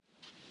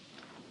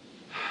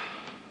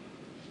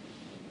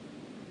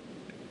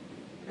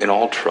In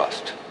all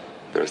trust,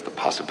 there is the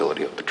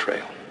possibility of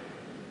betrayal.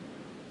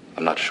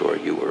 I'm not sure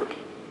you were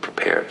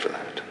prepared for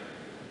that.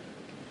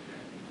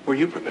 Were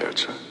you prepared,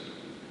 sir?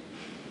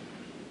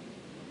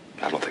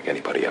 I don't think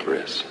anybody ever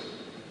is.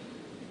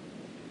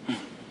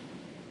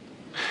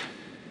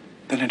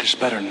 Then it is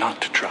better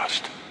not to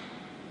trust.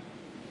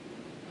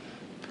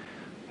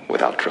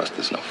 Without trust,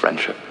 there's no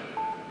friendship,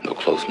 no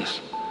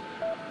closeness,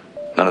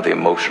 none of the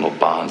emotional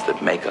bonds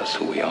that make us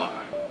who we are.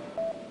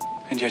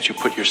 And yet you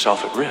put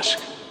yourself at risk.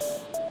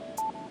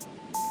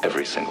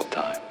 Every single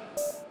time.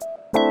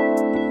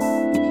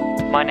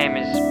 My name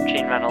is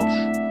Gene Reynolds,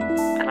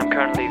 and I'm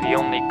currently the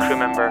only crew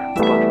member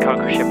aboard the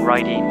cargo ship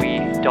Ridey.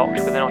 We docked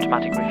with an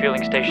automatic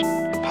refueling station,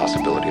 The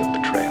possibility of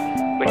betrayal.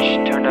 which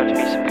turned out to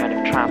be some kind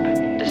of trap,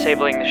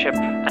 disabling the ship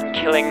and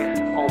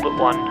killing all but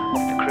one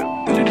of the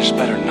crew. Then it is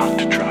better not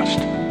to trust.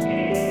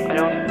 I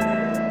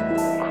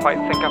don't quite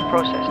think I've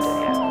processed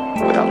it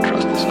yet. Without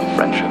trust, there's no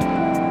friendship,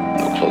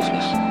 no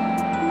closeness,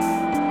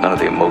 none of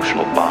the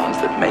emotional bonds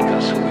that make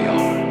us who we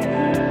are.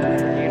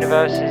 The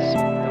universe is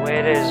the way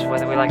it is,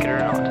 whether we like it or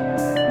not.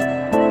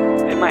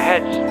 In my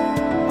head,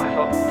 I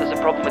thought there's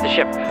a problem with the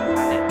ship,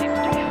 and it needs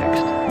to be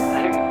fixed.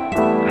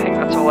 I think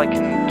that's all I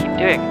can keep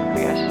doing, I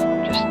guess.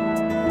 Just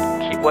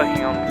keep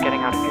working on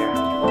getting out of here.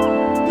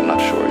 I'm not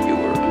sure you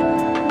were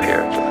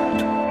prepared for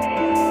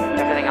that.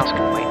 Everything else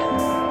can wait.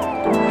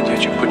 And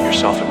yet you put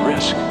yourself at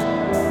risk.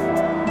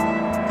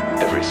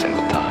 Every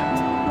single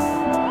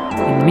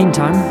time. In the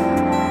meantime,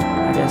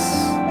 I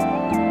guess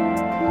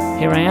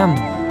here I am,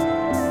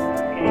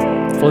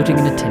 floating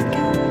in a tin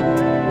can.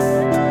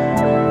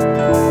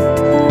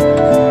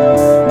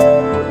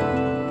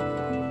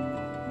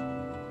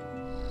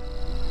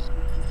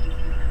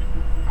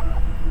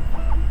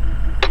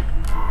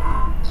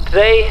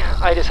 Today,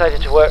 I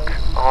decided to work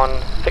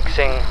on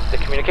fixing the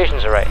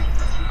communications array.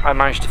 I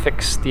managed to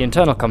fix the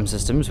internal comm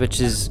systems, which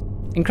is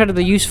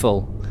incredibly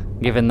useful,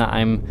 given that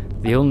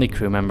I'm the only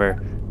crew member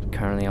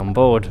currently on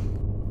board.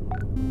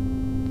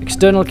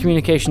 External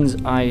communications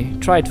I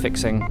tried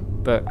fixing,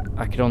 but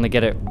I could only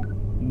get it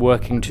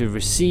working to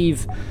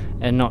receive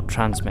and not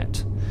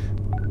transmit,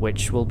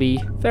 which will be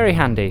very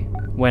handy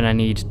when I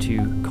need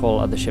to call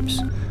other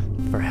ships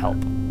for help.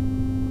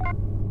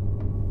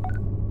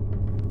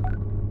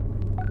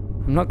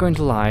 I'm not going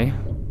to lie,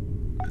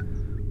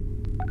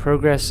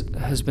 progress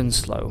has been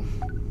slow.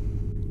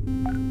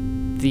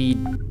 The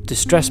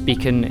distress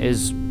beacon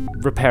is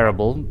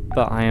repairable,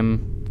 but I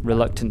am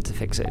reluctant to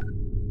fix it.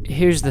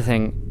 Here's the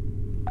thing.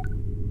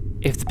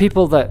 If the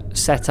people that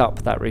set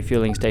up that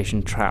refueling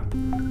station trap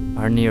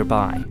are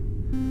nearby,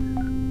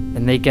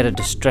 and they get a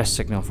distress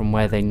signal from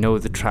where they know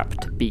the trap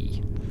to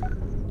be,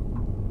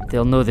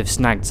 they'll know they've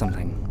snagged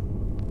something.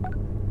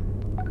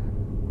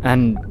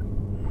 And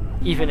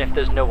Even if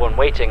there's no one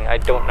waiting, I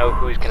don't know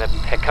who's going to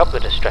pick up the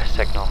distress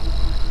signal.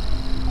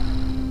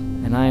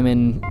 and I'm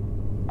in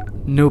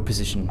no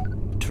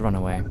position to run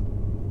away.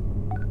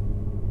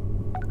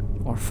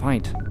 Or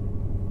fight.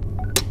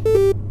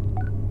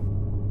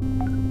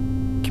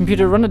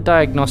 Computer, run a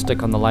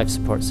diagnostic on the life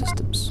support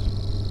systems.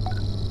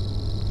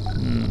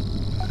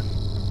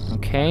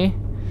 Okay.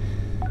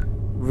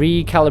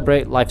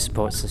 Recalibrate life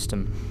support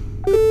system.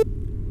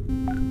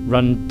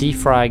 Run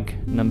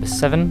defrag number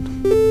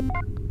 7.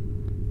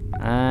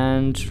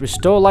 And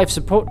restore life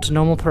support to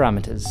normal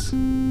parameters.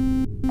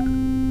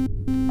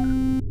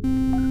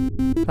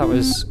 That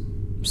was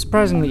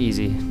surprisingly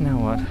easy. Now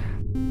what?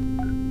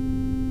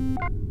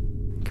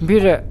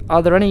 Computer,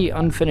 are there any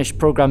unfinished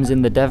programs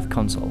in the dev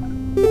console?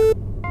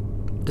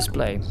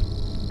 Display.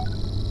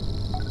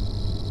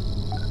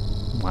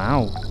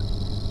 Wow.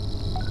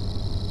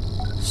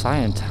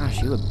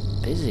 Scientash, you were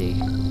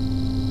busy.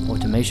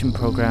 Automation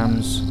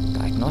programs,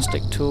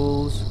 diagnostic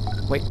tools.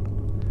 Wait.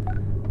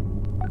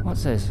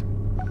 What's this?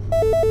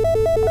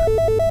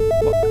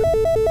 What?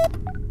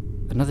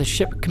 Another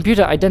ship?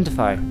 Computer,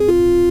 identify.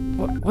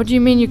 What do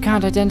you mean you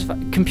can't identify?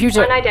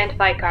 Computer...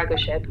 Unidentified cargo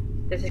ship.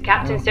 This is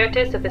Captain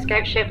Sirtis of the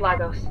scout ship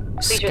Lagos.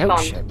 Please Scout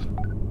respond. ship?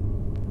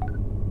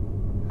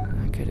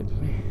 Could it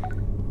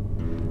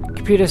be?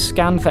 Computer,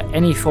 scan for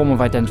any form of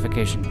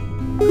identification.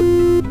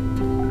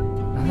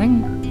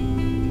 Nothing?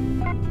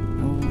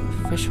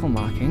 No official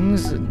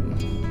markings?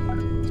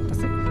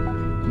 Nothing.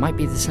 Might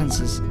be the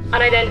sensors.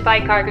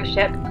 Unidentified cargo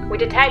ship. We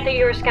detect that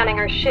you are scanning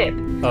our ship.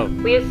 Oh.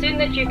 We assume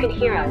that you can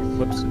hear us.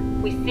 Whoops.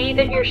 We see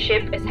that your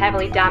ship is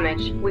heavily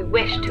damaged. We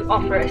wish to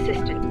offer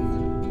assistance.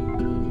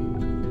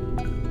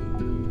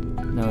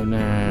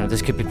 No.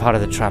 This could be part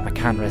of the trap. I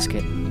can't risk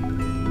it.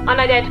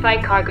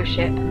 Unidentified cargo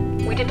ship.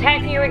 We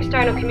detect that your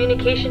external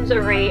communications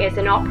array is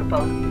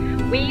inoperable.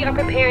 We are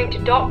preparing to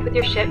dock with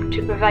your ship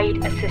to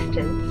provide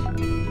assistance.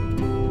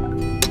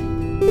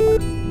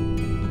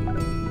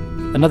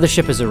 Another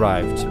ship has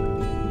arrived.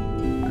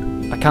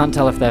 I can't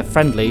tell if they're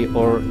friendly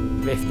or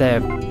if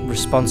they're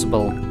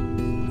responsible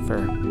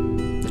for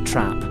the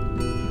trap.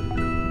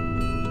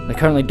 They're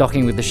currently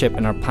docking with the ship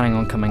and are planning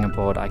on coming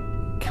aboard. I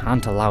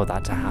can't allow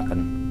that to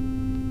happen.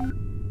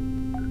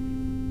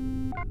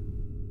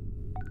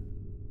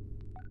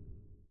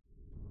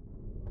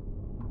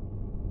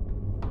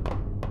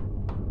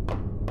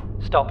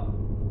 Stop.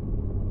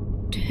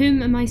 To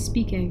whom am I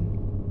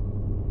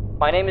speaking?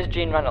 My name is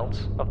Gene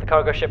Reynolds, of the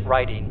cargo ship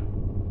Rydeen.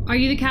 Are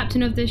you the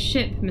captain of this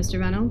ship, Mr.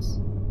 Reynolds?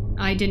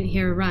 I didn't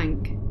hear a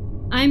rank.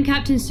 I'm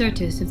Captain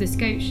Sirtis of the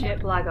scout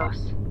ship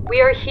Lagos.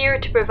 We are here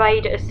to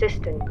provide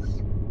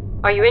assistance.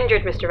 Are you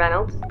injured, Mr.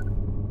 Reynolds?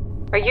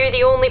 Are you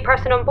the only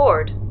person on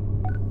board?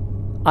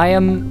 I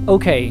am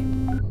okay,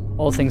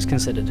 all things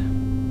considered.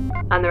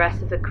 And the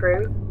rest of the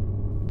crew?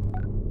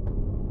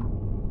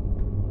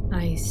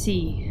 I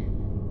see.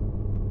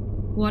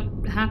 What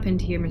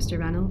happened here, Mr.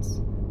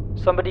 Reynolds?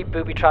 Somebody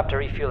booby-trapped a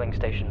refueling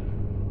station.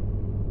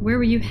 Where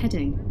were you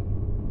heading?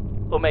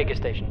 Omega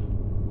Station.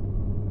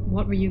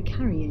 What were you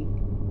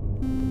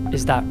carrying?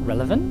 Is that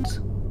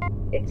relevant?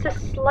 It's a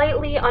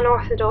slightly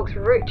unorthodox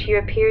route you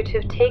appear to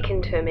have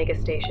taken to Omega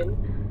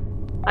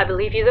Station. I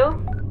believe you,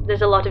 though.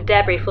 There's a lot of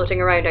debris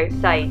floating around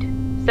outside.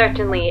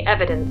 Certainly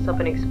evidence of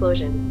an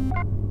explosion.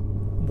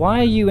 Why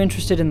are you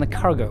interested in the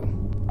cargo?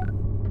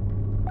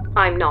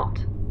 I'm not.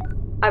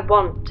 I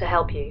want to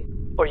help you.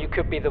 Or you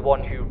could be the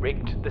one who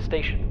rigged the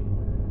station.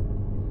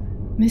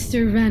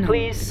 Mr. Reynolds.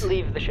 Please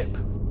leave the ship.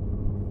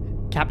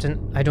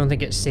 Captain, I don't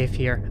think it's safe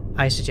here.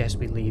 I suggest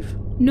we leave.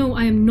 No,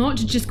 I am not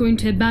just going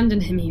to abandon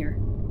him here.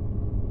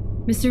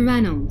 Mr.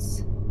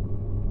 Reynolds.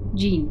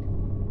 Jean.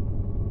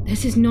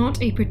 This is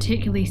not a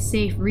particularly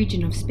safe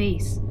region of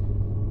space.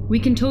 We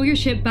can tow your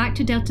ship back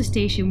to Delta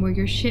Station where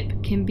your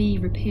ship can be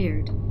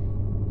repaired.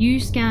 You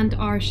scanned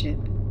our ship.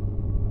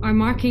 Our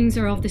markings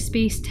are of the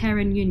Space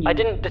Terran Union. I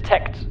didn't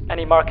detect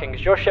any markings.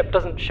 Your ship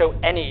doesn't show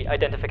any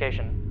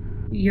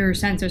identification. Your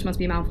sensors must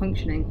be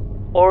malfunctioning.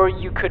 Or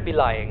you could be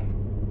lying.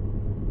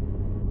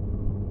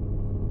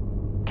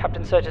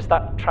 Captain Sirtis,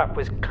 that trap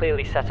was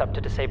clearly set up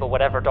to disable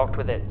whatever docked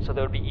with it, so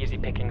there would be easy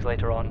pickings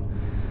later on.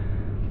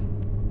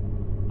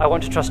 I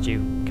want to trust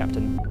you,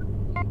 Captain.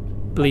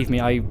 Believe me,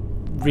 I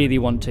really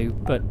want to,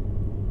 but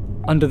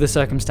under the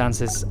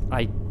circumstances,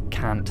 I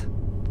can't.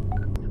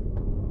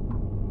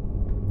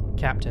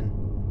 Captain.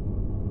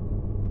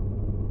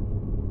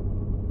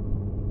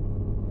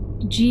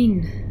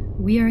 Jean,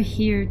 we are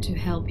here to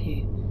help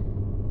you.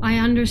 I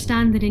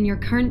understand that in your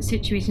current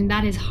situation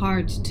that is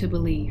hard to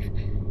believe.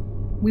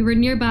 We were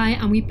nearby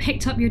and we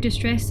picked up your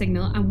distress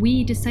signal and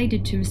we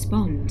decided to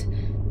respond.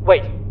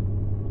 Wait.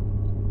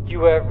 You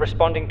were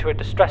responding to a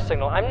distress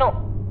signal. I'm not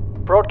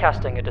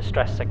broadcasting a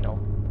distress signal.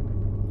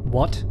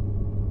 What?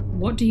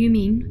 What do you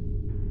mean?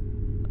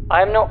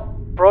 I am not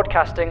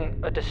broadcasting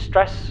a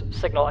distress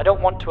signal. I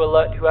don't want to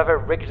alert whoever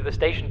rigged the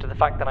station to the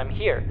fact that I'm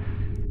here.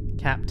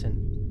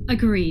 Captain.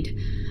 Agreed.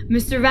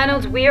 Mr.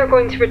 Reynolds, we are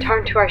going to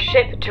return to our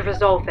ship to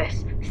resolve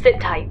this. Sit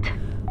tight.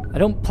 I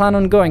don't plan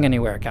on going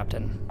anywhere,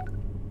 Captain.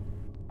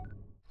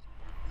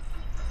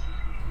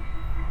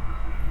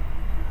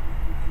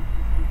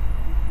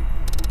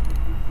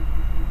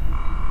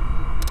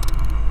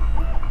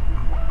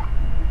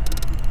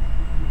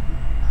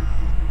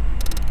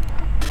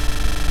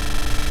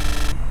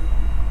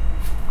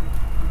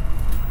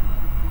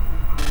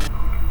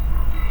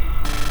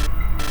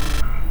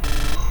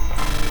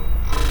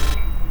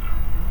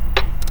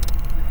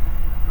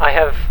 I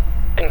have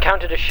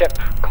encountered a ship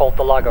called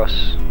the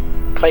Lagos,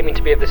 claiming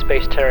to be of the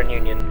Space Terran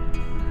Union.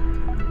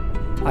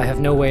 I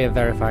have no way of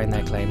verifying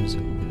their claims,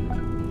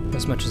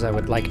 as much as I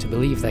would like to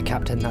believe their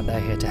captain that they're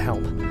here to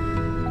help.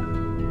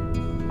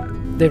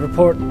 They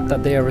report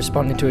that they are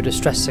responding to a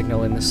distress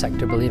signal in this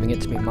sector, believing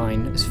it to be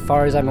mine. As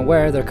far as I'm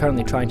aware, they're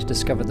currently trying to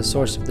discover the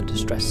source of the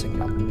distress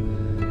signal.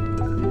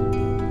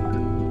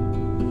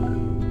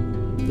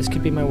 This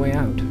could be my way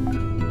out.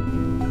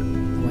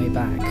 The way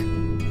back.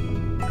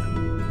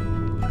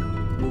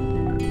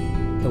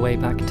 The way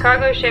back to...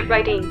 Cargo ship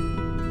Rydeen.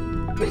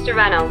 Mr.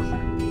 Reynolds,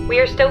 we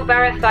are still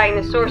verifying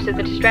the source of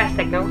the distress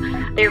signal.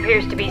 There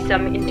appears to be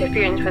some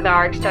interference with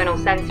our external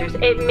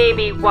sensors. It may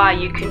be why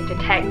you couldn't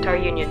detect our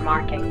Union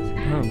markings.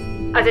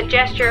 Oh. As a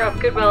gesture of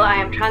goodwill, I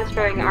am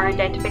transferring our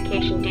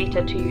identification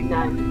data to you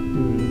now.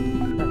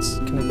 That's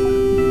kind of...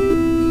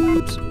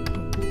 Oops.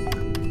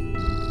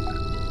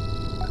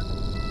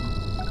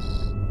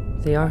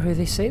 They are who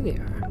they say they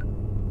are.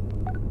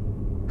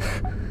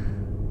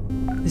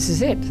 This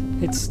is it.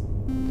 It's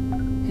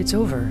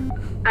over.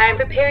 I am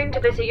preparing to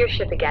visit your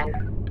ship again,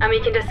 and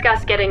we can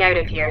discuss getting out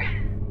of here.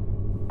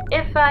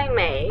 If I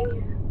may,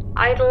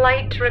 I'd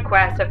like to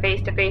request a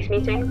face-to-face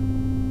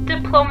meeting.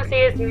 Diplomacy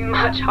is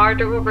much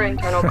harder over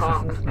internal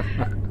comms.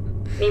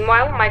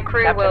 Meanwhile, my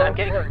crew Captain, will... I'm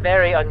getting a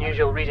very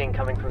unusual reading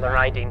coming from the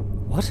Rydeen.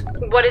 What?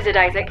 What is it,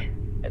 Isaac?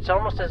 It's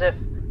almost as if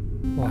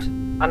What?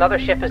 another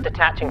ship is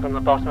detaching from the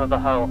bottom of the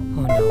hull.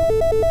 Oh no.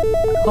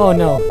 Oh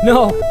no.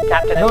 No!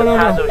 Captain, No, it's no, a no.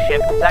 Pazo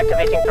ship. It's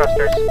activating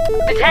thrusters.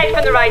 Detect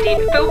from the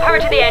Rydeen. Full power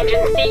to the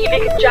engines. See if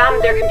you can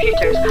jam their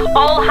computers.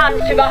 All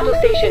hands to battle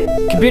stations.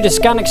 Computer,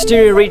 scan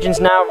exterior regions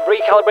now.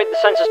 Recalibrate the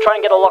sensors. Try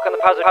and get a lock on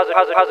the hazard.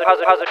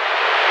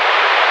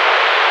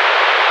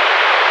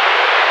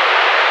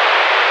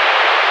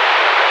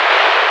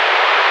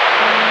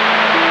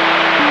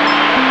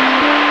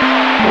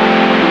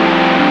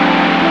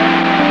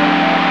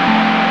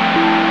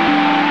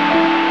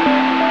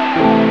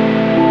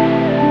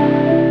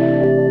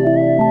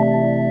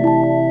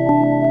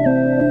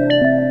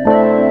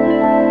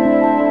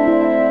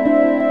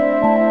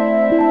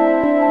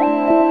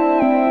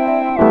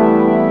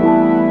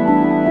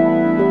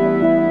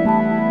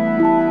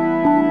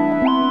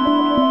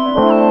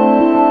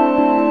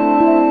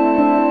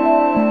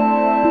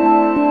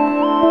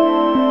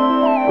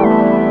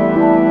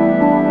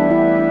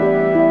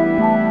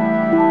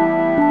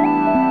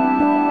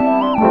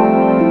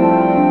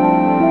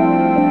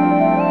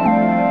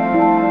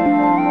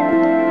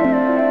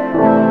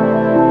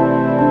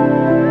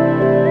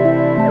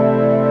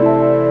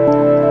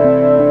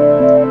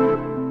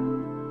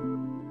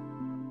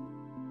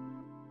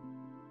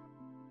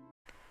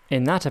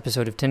 In that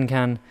episode of Tin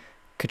Can,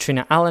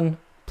 Katrina Allen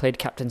played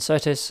Captain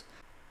Sirtis,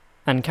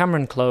 and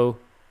Cameron Clow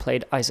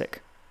played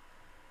Isaac.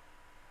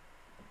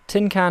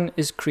 Tin Can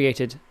is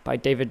created by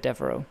David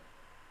Devereaux.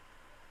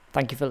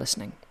 Thank you for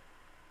listening.